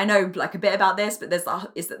know like a bit about this, but there's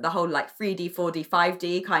the whole like 3D, 4D,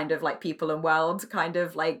 5D kind of like people and world kind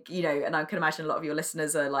of like, you know, and I can imagine a lot of your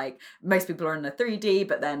listeners are like, most people are in the 3D,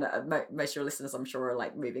 but then most of your listeners, I'm sure, are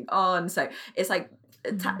like moving on. So it's like,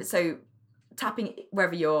 tapping,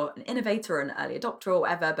 whether you're an innovator or an early adopter or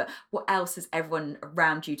whatever, but what else is everyone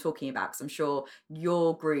around you talking about? Because I'm sure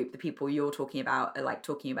your group, the people you're talking about, are like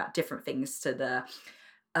talking about different things to the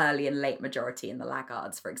early and late majority and the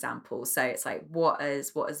laggards, for example. So it's like, what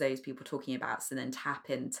is those people talking about? So then tap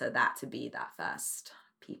into that to be that first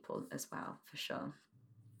people as well, for sure.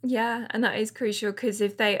 Yeah, and that is crucial, because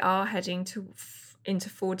if they are heading into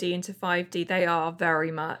 4D, into 5D, they are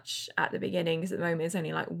very much at the beginning, because at the moment it's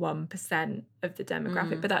only like 1% of the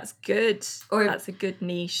demographic, but that's good. Or that's a good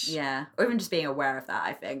niche. Yeah, or even just being aware of that,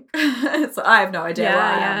 I think. So I have no idea where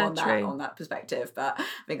I am on that perspective, but I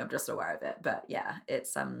think I'm just aware of it. But yeah,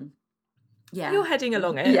 it's yeah, you're heading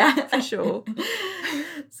along it, for sure.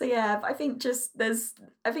 So yeah, but I think just there's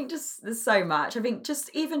so much. I think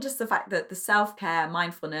just the fact that the self-care,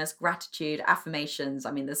 mindfulness, gratitude, affirmations,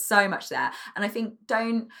 I mean, there's so much there. And I think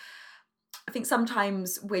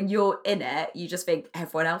sometimes when you're in it, you just think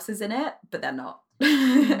everyone else is in it, but they're not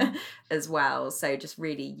as well. So just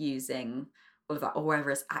really using all of that, or whether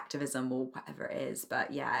it's activism or whatever it is.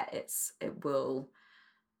 But yeah,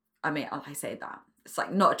 I mean, I say that it's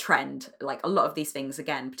like not a trend. Like a lot of these things,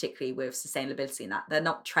 again, particularly with sustainability and that, they're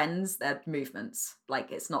not trends, they're movements.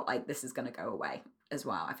 Like it's not like this is going to go away as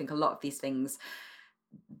well. I think a lot of these things,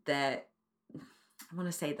 I want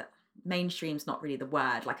to say that mainstream's not really the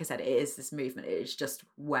word. Like I said, it is this movement. It is just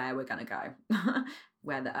where we're going to go,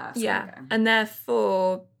 where the earth's going to go. And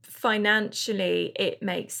therefore, financially, it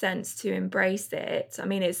makes sense to embrace it. I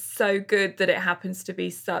mean, it's so good that it happens to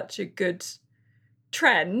be such a good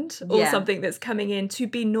trend, or something that's coming in to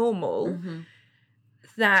be normal,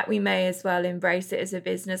 that we may as well embrace it as a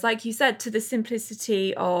business. Like you said, to the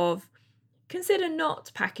simplicity of, consider not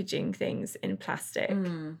packaging things in plastic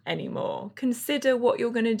anymore. Consider what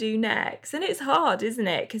you're going to do next. And it's hard, isn't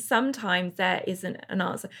it? Because sometimes there isn't an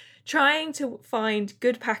answer. Trying to find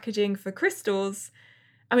good packaging for crystals,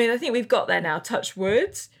 I mean, I think we've got there now, touch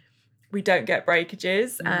wood. We don't get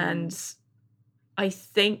breakages. And I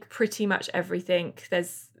think pretty much everything,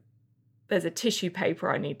 there's a tissue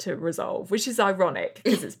paper I need to resolve, which is ironic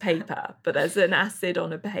because it's paper, but there's an acid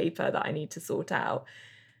on a paper that I need to sort out.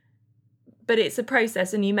 But it's a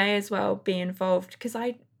process, and you may as well be involved, because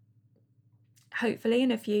hopefully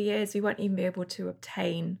in a few years we won't even be able to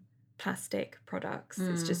obtain plastic products.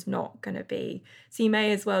 It's just not going to be. So you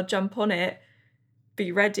may as well jump on it,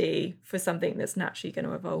 be ready for something that's naturally going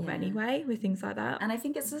to evolve anyway, with things like that. And I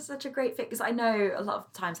think it's such a great fit, because I know a lot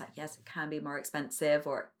of times, like, yes, it can be more expensive,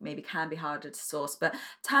 or it maybe can be harder to source, but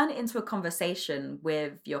turn it into a conversation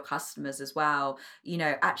with your customers as well. You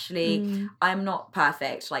know, actually, I'm not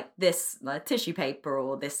perfect, like this tissue paper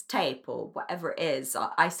or this tape or whatever it is,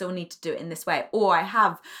 I still need to do it in this way, or I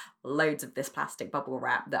have loads of this plastic bubble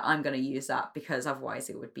wrap that I'm going to use up because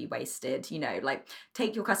otherwise it would be wasted. You know, like,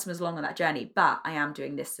 take your customers along on that journey, but I am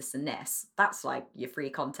doing this, this and this. That's like your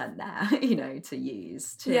free content there, you know, to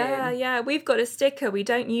use too. Yeah, we've got a sticker. We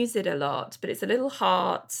don't use it a lot, but it's a little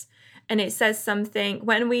heart, and it says something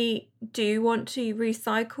when we do want to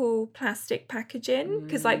recycle plastic packaging,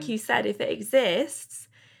 because like you said, if it exists,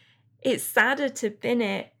 it's sadder to bin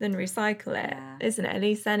it than recycle it, isn't it? At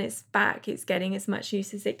least then it's back, it's getting as much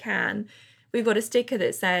use as it can. We've got a sticker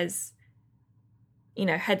that says, you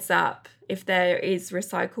know, heads up, if there is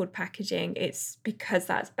recycled packaging, it's because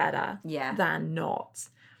that's better than not.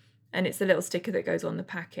 And it's a little sticker that goes on the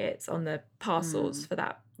packets, on the parcels for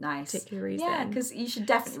that particular reason. Yeah, because you should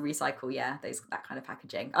definitely recycle, that kind of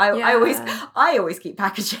packaging. I always keep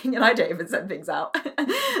packaging, and I don't even send things out.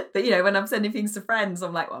 But, you know, when I'm sending things to friends,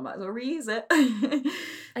 I'm like, well, I might as well reuse it.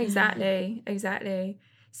 Exactly.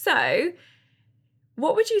 So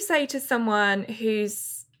what would you say to someone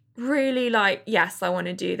who's really like, yes, I want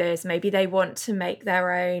to do this? Maybe they want to make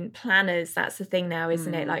their own planners. That's the thing now,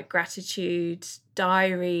 isn't it? Like gratitude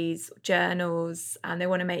diaries, journals, and they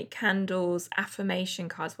want to make candles, affirmation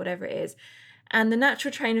cards, whatever it is. And the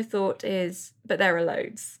natural train of thought is, but there are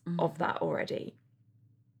loads of that already.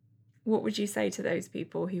 What would you say to those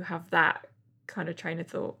people who have that kind of train of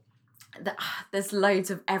thought? There's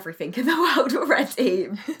loads of everything in the world already,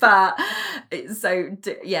 but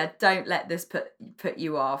don't let this put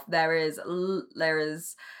you off. There's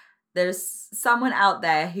someone out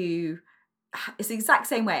there who, it's the exact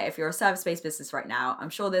same way. If you're a service-based business right now, I'm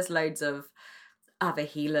sure there's loads of other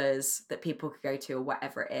healers that people could go to or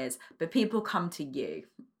whatever it is, but people come to you.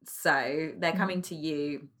 So they're coming to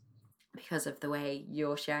you because of the way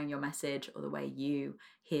you're sharing your message, or the way you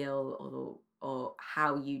heal, or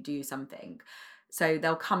how you do something. So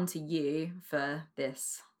they'll come to you for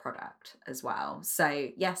this product as well. So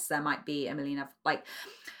yes, there might be a million of, like,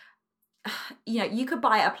 you know, you could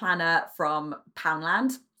buy a planner from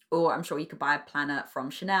Poundland, or I'm sure you could buy a planner from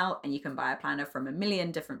Chanel, and you can buy a planner from a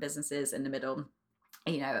million different businesses in the middle,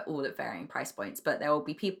 you know, all at varying price points. But there will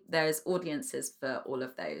be there's audiences for all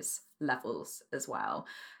of those levels as well.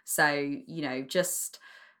 So, just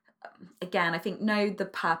again, I think know the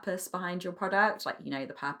purpose behind your product, like,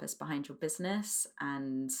 the purpose behind your business.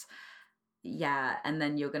 And and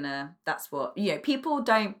then that's what, people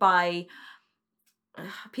buy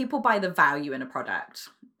the value in a product,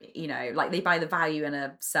 like they buy the value in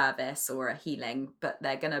a service or a healing, but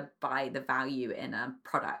they're going to buy the value in a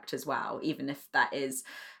product as well, even if that is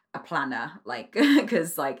a planner, like,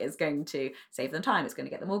 because like it's going to save them time, it's going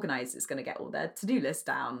to get them organized, it's going to get all their to-do list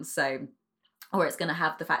down. So, or it's going to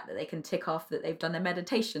have the fact that they can tick off that they've done their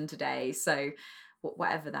meditation today. So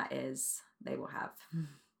whatever that is, they will have.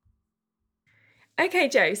 Okay,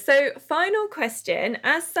 Jo, so final question.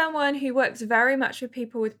 As someone who works very much with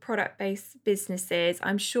people with product-based businesses,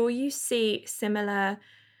 I'm sure you see similar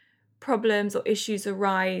problems or issues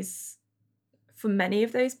arise for many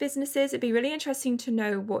of those businesses. It'd be really interesting to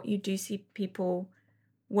know what you do see people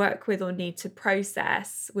work with or need to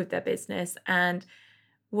process with their business, and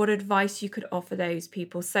what advice you could offer those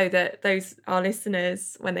people so that our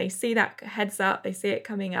listeners, when they see that heads up, they see it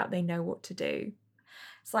coming up, they know what to do.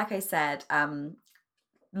 So like I said,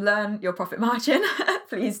 learn your profit margin.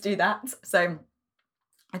 Please do that. So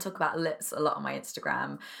I talk about lips a lot on my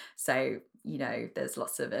Instagram. So, there's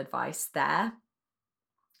lots of advice there.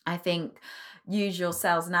 I think use your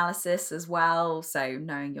sales analysis as well. So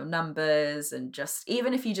knowing your numbers, and just,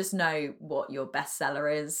 even if you just know what your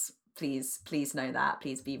bestseller is, please know that.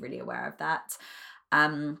 Please be really aware of that.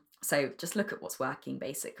 So just look at what's working,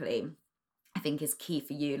 basically. I think is key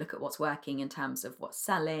for you. Look at what's working in terms of what's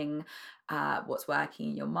selling, what's working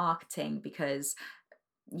in your marketing, because,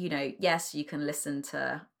 yes, you can listen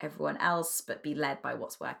to everyone else, but be led by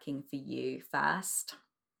what's working for you first.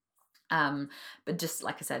 But just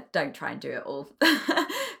like I said, don't try and do it all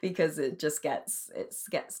because it gets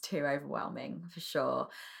too overwhelming for sure.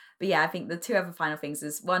 But yeah, I think the two other final things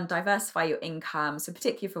is, one, diversify your income. So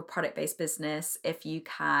particularly for product-based business, if you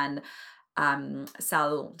can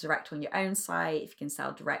sell direct on your own site, if you can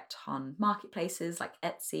sell direct on marketplaces like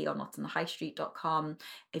Etsy or notonthehighstreet.com,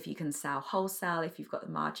 if you can sell wholesale, if you've got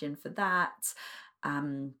the margin for that,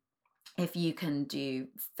 if you can do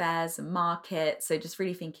fairs and markets. So just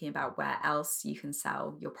really thinking about where else you can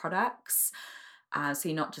sell your products. So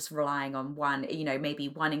you're not just relying on one, maybe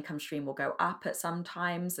one income stream will go up at some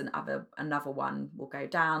times and another one will go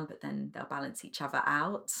down, but then they'll balance each other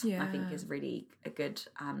out. I think is really a good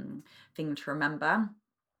thing to remember.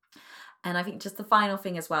 And I think just the final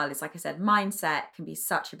thing as well is, like I said, mindset can be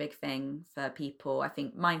such a big thing for people. I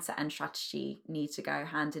think mindset and strategy need to go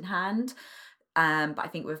hand in hand. But I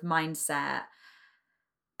think with mindset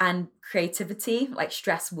and creativity, like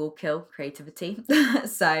stress will kill creativity.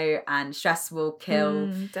 And stress will kill,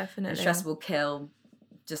 definitely. and stress will kill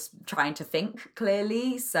just trying to think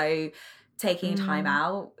clearly. So taking time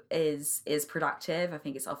out is productive. I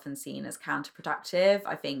think it's often seen as counterproductive.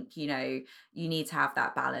 I think, you need to have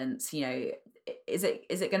that balance. Is it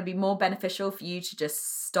going to be more beneficial for you to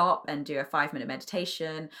just stop and do a 5-minute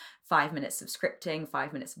meditation, 5 minutes of scripting,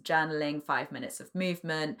 5 minutes of journaling, 5 minutes of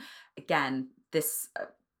movement? Again,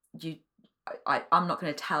 I'm not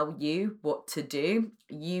going to tell you what to do.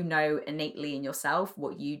 Innately in yourself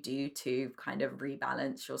what you do to kind of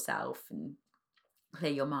rebalance yourself and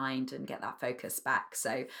clear your mind and get that focus back.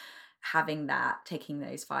 So having that, taking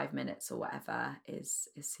those 5 minutes or whatever is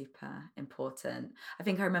super important. I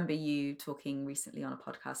think I remember you talking recently on a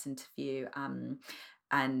podcast interview,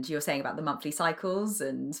 and you were saying about the monthly cycles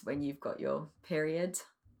and when you've got your period,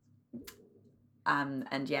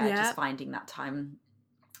 just finding that time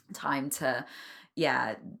to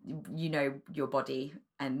your body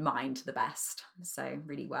and mind the best. So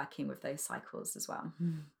really working with those cycles as well.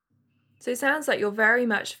 So it sounds like you're very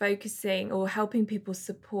much focusing or helping people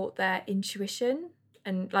support their intuition,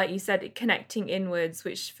 and like you said, connecting inwards,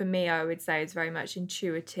 which for me I would say is very much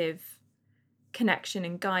intuitive connection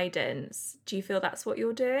and guidance. Do you feel that's what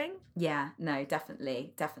you're doing? Yeah, no,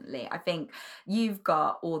 definitely. I think you've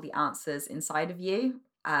got all the answers inside of you.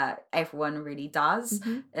 Everyone really does.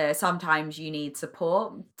 Sometimes you need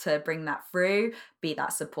support to bring that through, be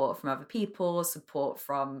that support from other people, support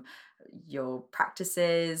from your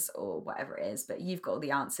practices or whatever it is, but you've got all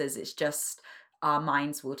the answers. It's just our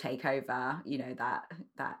minds will take over,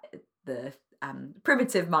 the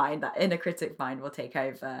primitive mind, that inner critic mind will take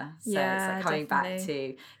over. So it's like coming back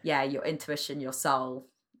to your intuition, your soul,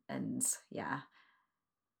 and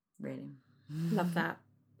really love that.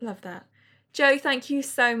 Jo, thank you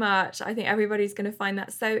so much. I think everybody's going to find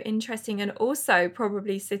that so interesting, and also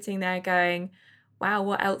probably sitting there going, wow,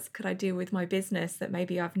 what else could I do with my business that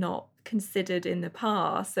maybe I've not considered in the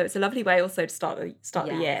past? So it's a lovely way also to start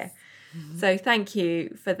the year. So thank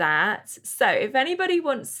you for that. So if anybody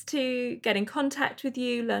wants to get in contact with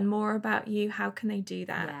you, learn more about you, how can they do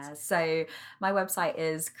that? Yeah, so my website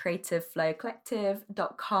is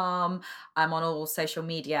creativeflowcollective.com. I'm on all social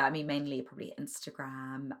media. I mean, mainly probably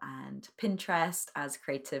Instagram and Pinterest as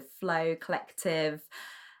Creative Flow Collective.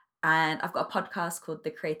 And I've got a podcast called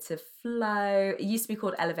The Creative Flow. It used to be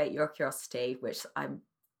called Elevate Your Curiosity, which I'm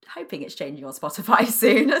hoping it's changing on Spotify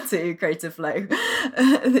soon to Creative Flow.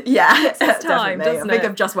 Yeah, It's time, definitely. I think it?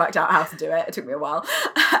 I've just worked out how to do it. It took me a while.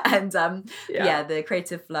 And the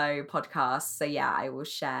Creative Flow podcast. So yeah, I will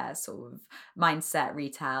share sort of mindset,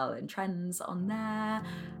 retail, and trends on there.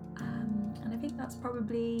 And I think that's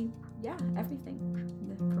probably everything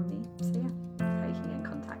from me. So yeah, how you can get in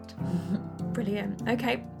contact. Brilliant.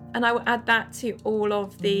 Okay. And I will add that to all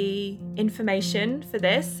of the information for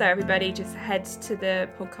this. So everybody just head to the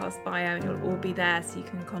podcast bio and it'll all be there, so you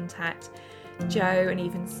can contact Jo and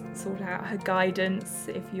even sort out her guidance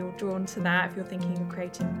if you're drawn to that, if you're thinking of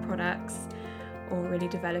creating products or really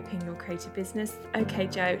developing your creative business. Okay,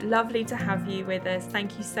 Jo, lovely to have you with us.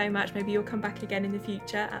 Thank you so much. Maybe you'll come back again in the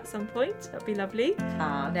future at some point. That'd be lovely.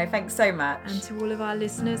 No, thanks so much. And to all of our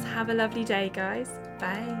listeners, have a lovely day, guys.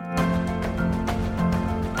 Bye.